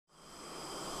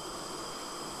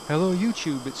Hello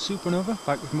YouTube, it's Supernova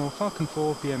back with more Falcon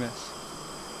 4 BMS.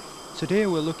 Today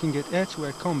we're looking at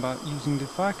air-to-air combat using the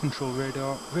fire control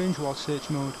radar, range while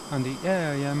search mode and the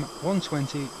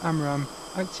AIM-120 AMRAAM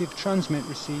active transmit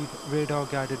receive radar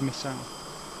guided missile.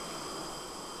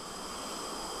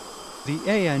 The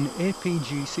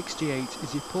AN-APG-68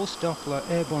 is a pulse Doppler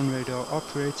airborne radar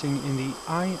operating in the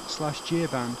I/J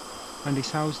band and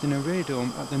is housed in a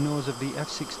radome at the nose of the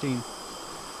F-16.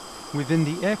 Within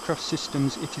the aircraft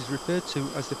systems it is referred to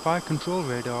as the Fire Control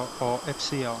Radar or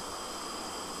FCR.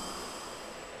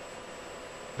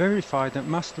 Verify that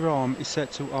master arm is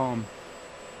set to arm.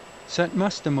 Set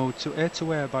master mode to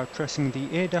air-to-air by pressing the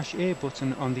A-A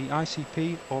button on the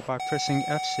ICP or by pressing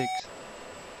F6.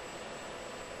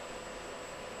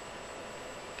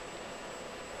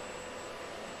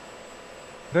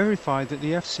 Verify that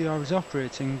the FCR is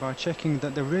operating by checking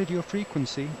that the radio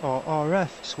frequency or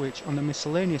RF switch on the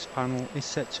miscellaneous panel is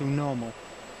set to normal.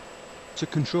 To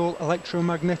control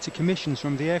electromagnetic emissions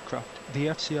from the aircraft, the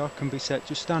FCR can be set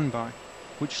to standby,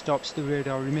 which stops the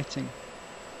radar emitting.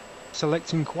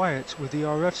 Selecting quiet with the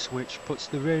RF switch puts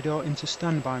the radar into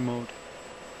standby mode.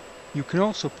 You can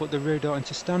also put the radar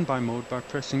into standby mode by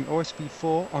pressing OSB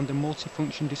 4 on the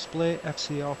multifunction display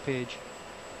FCR page.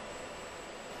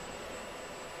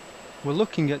 We're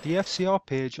looking at the FCR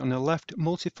page on the left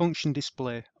multifunction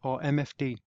display, or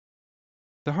MFD.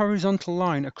 The horizontal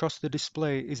line across the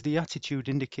display is the attitude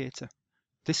indicator.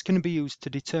 This can be used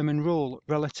to determine roll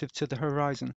relative to the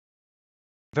horizon.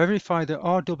 Verify that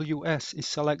RWS is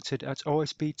selected at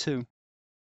OSB 2.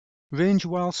 Range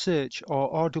while search,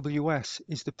 or RWS,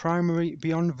 is the primary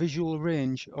beyond visual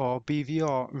range, or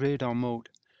BVR, radar mode.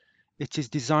 It is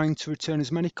designed to return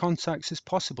as many contacts as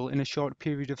possible in a short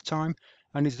period of time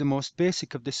and is the most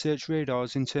basic of the search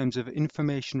radars in terms of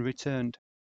information returned.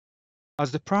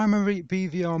 As the primary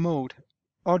BVR mode,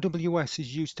 RWS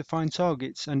is used to find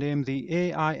targets and aim the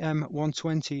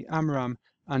AIM-120 AMRAAM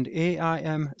and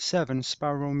AIM-7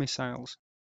 Sparrow missiles.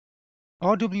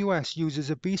 RWS uses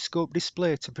a B-scope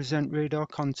display to present radar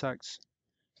contacts.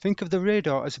 Think of the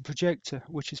radar as a projector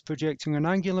which is projecting an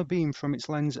angular beam from its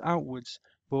lens outwards,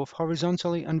 both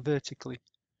horizontally and vertically.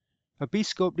 A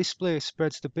B-scope display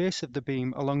spreads the base of the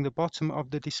beam along the bottom of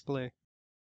the display.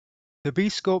 The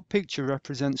B-scope picture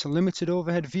represents a limited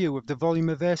overhead view of the volume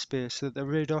of airspace that the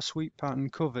radar sweep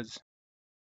pattern covers.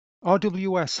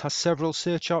 RWS has several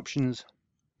search options: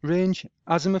 range,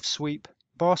 azimuth sweep,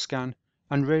 bar scan,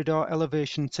 and radar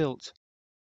elevation tilt.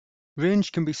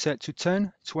 Range can be set to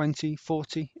 10, 20,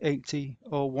 40, 80,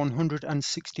 or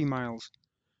 160 miles.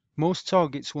 Most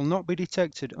targets will not be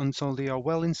detected until they are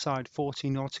well inside 40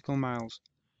 nautical miles.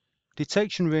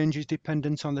 Detection range is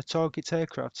dependent on the target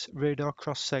aircraft's radar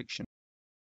cross-section.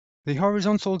 The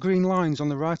horizontal green lines on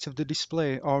the right of the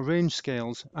display are range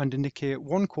scales and indicate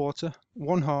 1/4,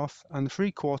 1/2, and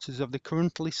 3/4 of the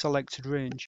currently selected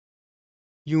range.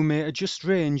 You may adjust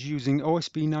range using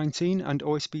OSB 19 and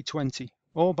OSB 20,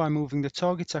 or by moving the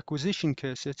target acquisition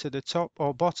cursor to the top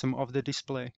or bottom of the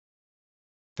display.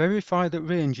 Verify that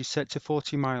range is set to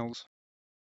 40 miles.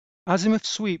 Azimuth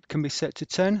sweep can be set to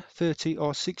 10, 30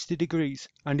 or 60 degrees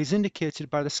and is indicated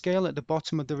by the scale at the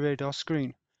bottom of the radar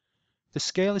screen. The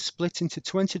scale is split into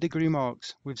 20-degree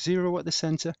marks with 0 at the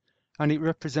center, and it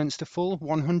represents the full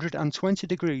 120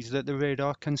 degrees that the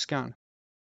radar can scan.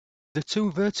 The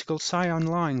two vertical cyan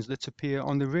lines that appear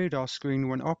on the radar screen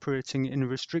when operating in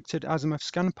restricted azimuth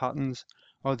scan patterns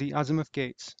are the azimuth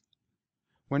gates.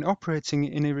 When operating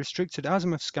in a restricted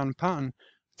azimuth scan pattern,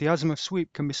 the azimuth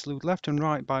sweep can be slewed left and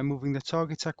right by moving the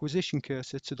target acquisition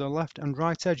cursor to the left and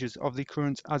right edges of the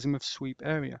current azimuth sweep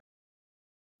area.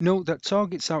 Note that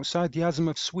targets outside the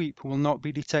azimuth sweep will not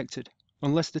be detected,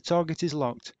 unless the target is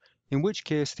locked, in which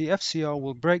case the FCR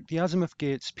will break the azimuth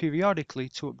gates periodically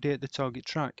to update the target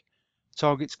track.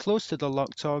 Targets close to the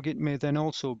locked target may then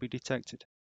also be detected.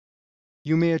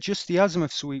 You may adjust the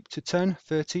azimuth sweep to 10,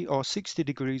 30 or 60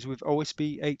 degrees with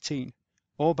OSB 18,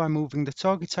 or by moving the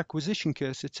target acquisition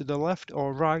cursor to the left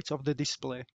or right of the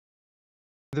display.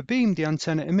 The beam the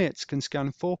antenna emits can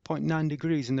scan 4.9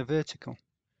 degrees in the vertical.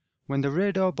 When the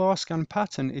radar bar scan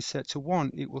pattern is set to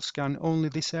 1, it will scan only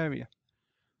this area.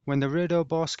 When the radar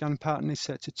bar scan pattern is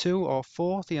set to 2 or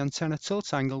 4, the antenna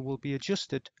tilt angle will be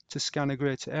adjusted to scan a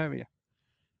greater area.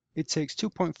 It takes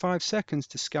 2.5 seconds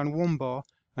to scan one bar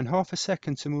and half a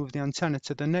second to move the antenna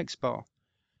to the next bar.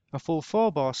 A full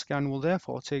 4-bar scan will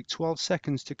therefore take 12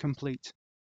 seconds to complete.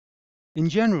 In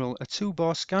general, a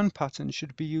 2-bar scan pattern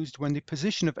should be used when the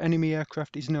position of enemy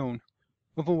aircraft is known.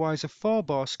 Otherwise, a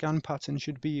 4-bar scan pattern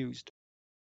should be used.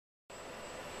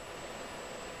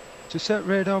 To set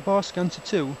radar bar scan to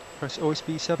 2, press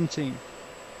OSB 17.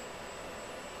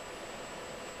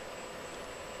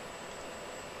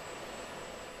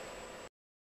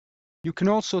 You can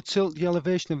also tilt the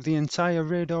elevation of the entire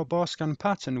radar bore scan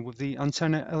pattern with the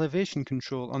antenna elevation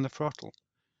control on the throttle.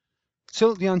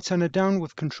 Tilt the antenna down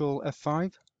with Control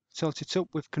F5, tilt it up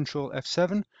with Control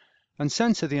F7, and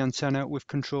center the antenna with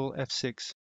Control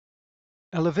F6.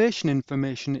 Elevation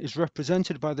information is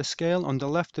represented by the scale on the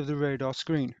left of the radar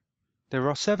screen. There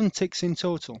are 7 ticks in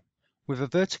total, with a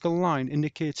vertical line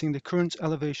indicating the current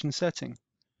elevation setting.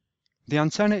 The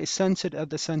antenna is centered at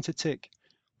the center tick,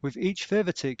 with each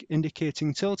further tick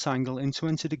indicating tilt angle in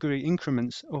 20-degree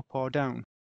increments up or down.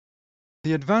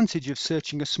 The advantage of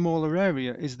searching a smaller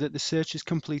area is that the search is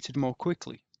completed more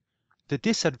quickly. The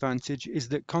disadvantage is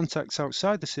that contacts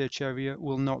outside the search area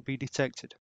will not be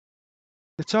detected.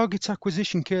 The target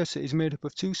acquisition cursor is made up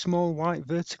of 2 small white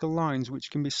vertical lines which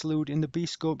can be slewed in the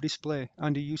B-scope display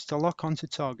and are used to lock onto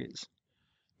targets.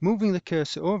 Moving the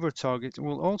cursor over a target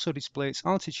will also display its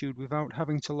altitude without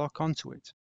having to lock onto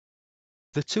it.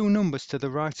 The 2 numbers to the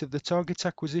right of the target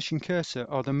acquisition cursor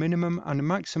are the minimum and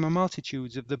maximum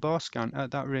altitudes of the bar scan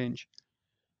at that range.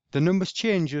 The numbers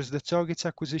change as the target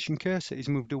acquisition cursor is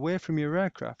moved away from your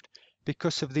aircraft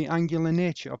because of the angular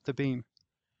nature of the beam.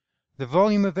 The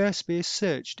volume of airspace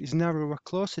searched is narrower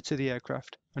closer to the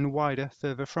aircraft and wider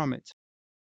further from it.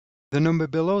 The number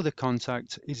below the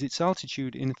contact is its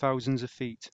altitude in thousands of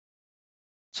feet.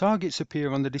 Targets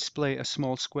appear on the display as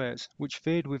small squares, which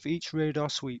fade with each radar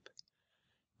sweep.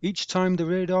 Each time the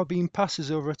radar beam passes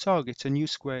over a target, a new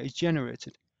square is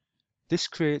generated. This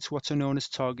creates what are known as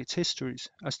target histories,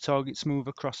 as targets move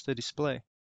across the display.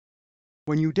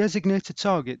 When you designate a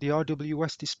target, the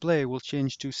RWS display will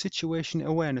change to Situation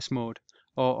Awareness Mode,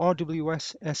 or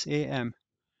RWS SAM.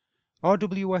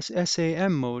 RWS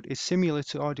SAM mode is similar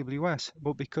to RWS,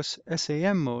 but because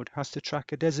SAM mode has to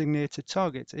track a designated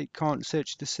target, it can't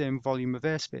search the same volume of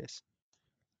airspace.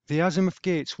 The azimuth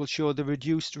gates will show the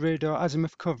reduced radar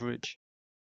azimuth coverage.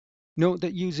 Note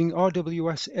that using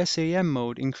RWS SAM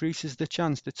mode increases the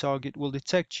chance the target will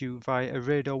detect you via a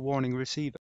radar warning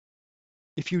receiver.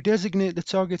 If you designate the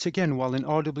target again while in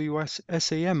RWS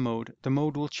SAM mode, the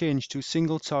mode will change to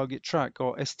Single Target Track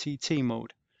or STT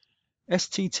mode.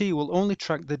 STT will only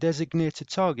track the designated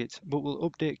target but will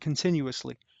update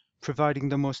continuously, providing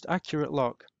the most accurate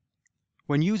lock.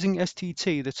 When using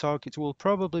STT, the target will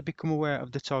probably become aware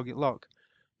of the target lock,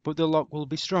 but the lock will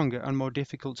be stronger and more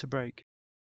difficult to break.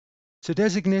 To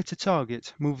designate a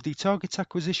target, move the target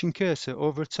acquisition cursor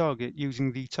over a target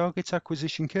using the target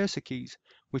acquisition cursor keys,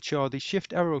 which are the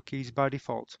shift arrow keys by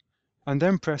default, and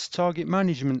then press Target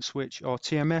Management Switch or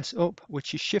TMS up,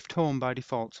 which is shift home by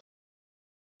default.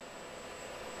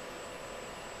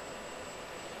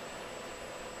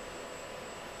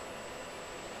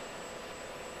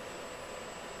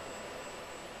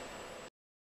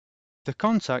 The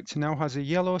contact now has a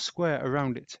yellow square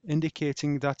around it,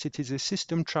 indicating that it is a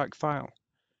system track file.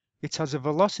 It has a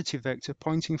velocity vector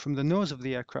pointing from the nose of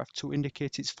the aircraft to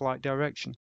indicate its flight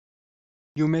direction.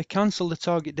 You may cancel the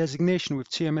target designation with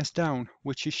TMS down,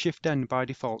 which is Shift N by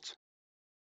default.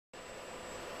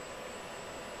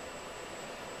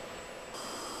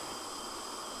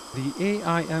 The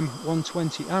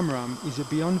AIM-120 AMRAAM is a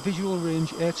beyond visual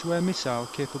range air-to-air missile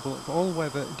capable of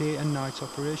all-weather day and night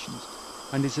operations,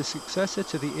 and is a successor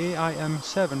to the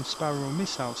AIM-7 Sparrow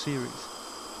missile series.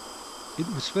 It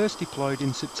was first deployed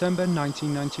in September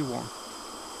 1991.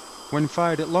 When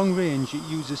fired at long range, it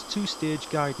uses 2-stage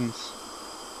guidance.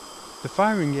 The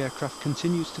firing aircraft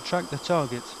continues to track the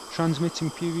target, transmitting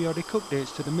periodic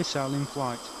updates to the missile in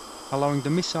flight, allowing the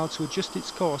missile to adjust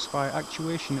its course via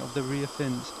actuation of the rear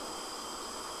fins.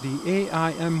 The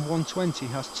AIM-120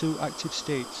 has 2 active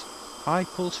states, High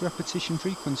Pulse Repetition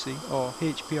Frequency or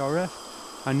HPRF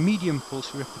and Medium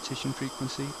Pulse Repetition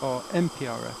Frequency or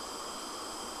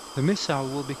MPRF. The missile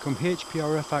will become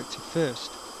HPRF active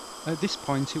first. At this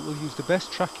point it will use the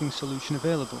best tracking solution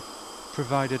available,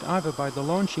 provided either by the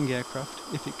launching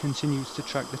aircraft if it continues to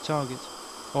track the target,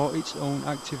 or its own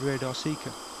active radar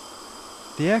seeker.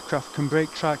 The aircraft can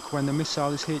break track when the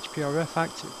missile is HPRF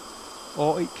active,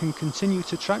 or it can continue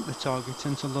to track the target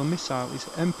until the missile is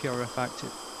MPRF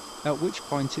active, at which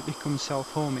point it becomes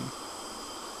self-homing.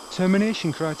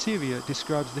 Termination criteria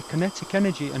describes the kinetic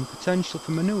energy and potential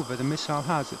for maneuver the missile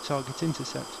has at target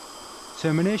intercept.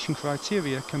 Termination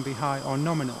criteria can be high or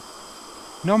nominal.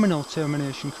 Nominal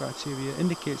termination criteria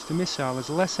indicates the missile has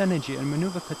less energy and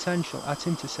maneuver potential at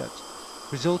intercept,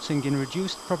 resulting in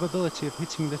reduced probability of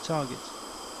hitting the target.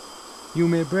 You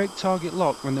may break target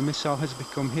lock when the missile has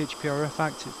become HPRF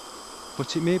active,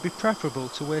 but it may be preferable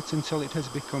to wait until it has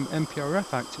become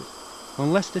MPRF active,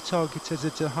 unless the target is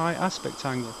at a high aspect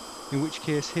angle, in which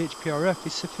case HPRF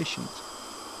is sufficient.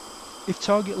 If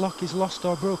target lock is lost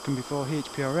or broken before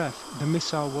HPRF, the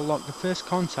missile will lock the first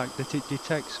contact that it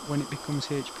detects when it becomes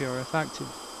HPRF active.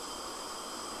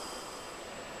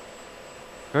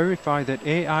 Verify that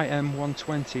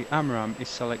AIM-120 AMRAAM is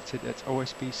selected at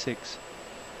OSB 6.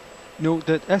 Note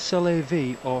that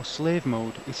SLAV or slave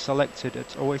mode is selected at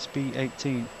OSB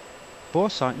 18.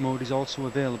 Boresight mode is also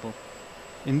available.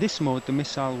 In this mode, the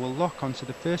missile will lock onto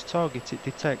the first target it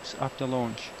detects after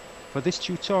launch. For this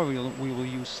tutorial, we will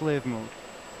use slave mode.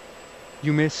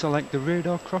 You may select the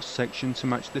radar cross-section to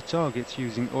match the target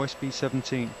using OSB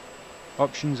 17.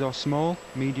 Options are small,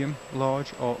 medium,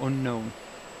 large or unknown.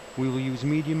 We will use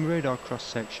medium radar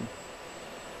cross-section.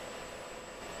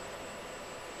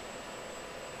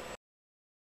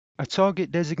 A target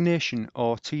designation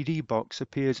or TD box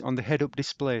appears on the head-up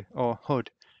display or HUD,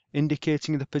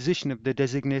 indicating the position of the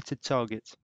designated target.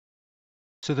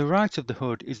 To the right of the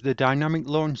HUD is the Dynamic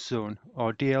Launch Zone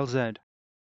or DLZ.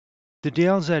 The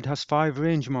DLZ has 5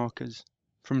 range markers.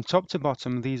 From top to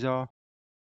bottom these are: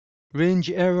 Range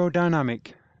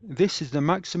Aerodynamic. This is the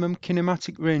maximum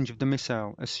kinematic range of the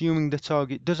missile, assuming the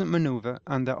target doesn't maneuver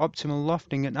and the optimal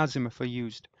lofting and azimuth are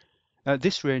used. At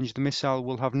this range, the missile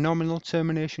will have nominal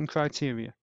termination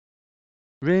criteria.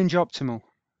 Range Optimal.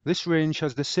 This range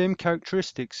has the same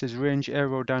characteristics as Range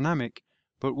Aerodynamic,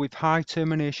 but with high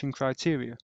termination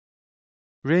criteria.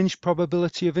 Range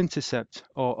Probability of Intercept,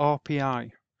 or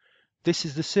RPI. This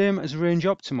is the same as Range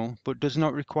Optimal, but does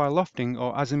not require lofting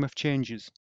or azimuth changes.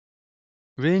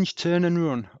 Range Turn and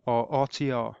Run, or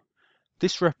RTR.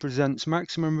 This represents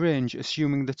maximum range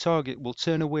assuming the target will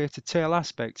turn away to tail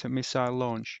aspect at missile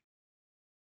launch.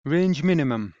 Range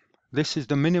Minimum. This is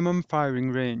the minimum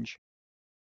firing range.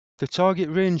 The target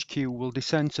range Q will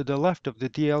descend to the left of the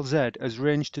DLZ as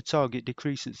range to target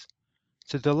decreases.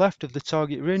 To the left of the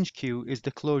target range Q is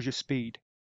the closure speed.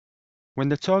 When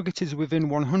the target is within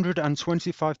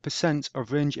 125%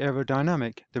 of range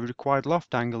aerodynamic, the required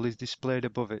loft angle is displayed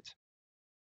above it.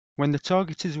 When the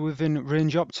target is within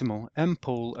range optimal,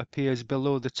 M-pole appears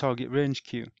below the target range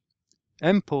Q.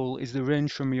 M-pole is the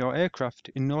range from your aircraft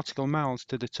in nautical miles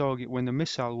to the target when the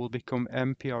missile will become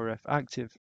MPRF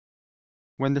active.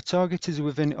 When the target is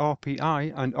within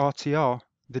RPI and RTR,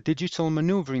 the Digital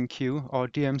Maneuvering Cue, or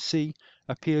DMC,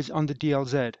 appears on the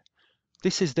DLZ.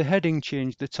 This is the heading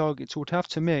change the target would have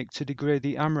to make to degrade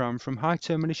the AMRAAM from high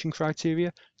termination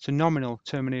criteria to nominal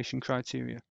termination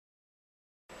criteria.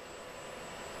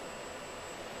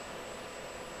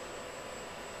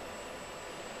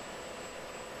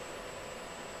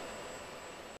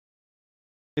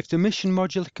 If the Mission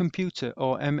Modular Computer,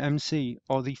 or MMC,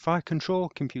 or the Fire Control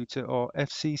Computer, or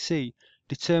FCC,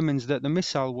 determines that the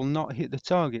missile will not hit the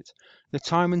target, the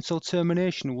time until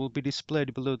termination will be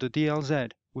displayed below the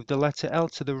DLZ with the letter L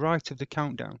to the right of the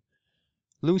countdown.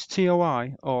 Loose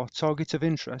TOI, or Target of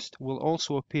Interest, will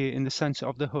also appear in the center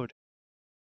of the HUD.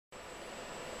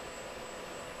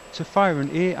 To fire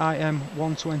an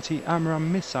AIM-120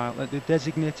 AMRAAM missile at the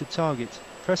designated target,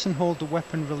 press and hold the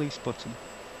weapon release button.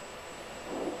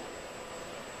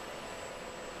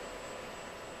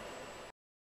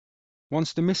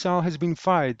 Once the missile has been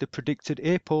fired, the predicted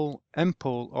A-pole,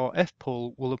 M-pole or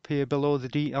F-pole will appear below the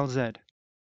DLZ.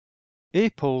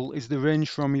 A-pole is the range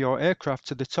from your aircraft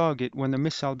to the target when the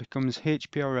missile becomes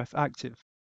HPRF active.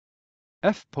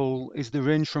 F-pole is the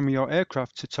range from your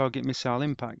aircraft to target missile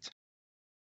impact.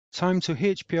 Time to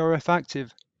HPRF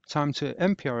active, time to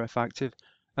MPRF active,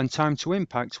 and time to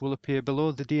impact will appear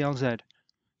below the DLZ.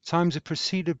 Times are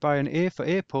preceded by an A for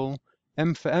A-pole,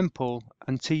 M for M-pole,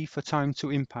 and T for time to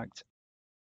impact.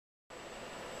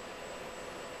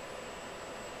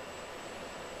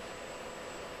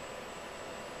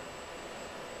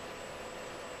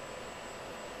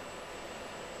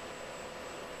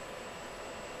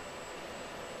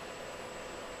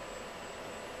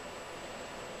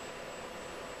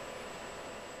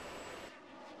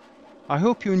 I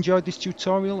hope you enjoyed this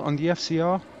tutorial on the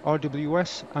FCR,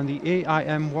 RWS and the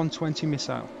AIM-120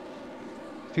 missile.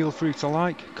 Feel free to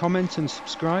like, comment and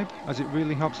subscribe as it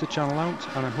really helps the channel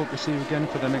out, and I hope to see you again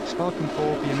for the next Falcon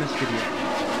 4 BMS video.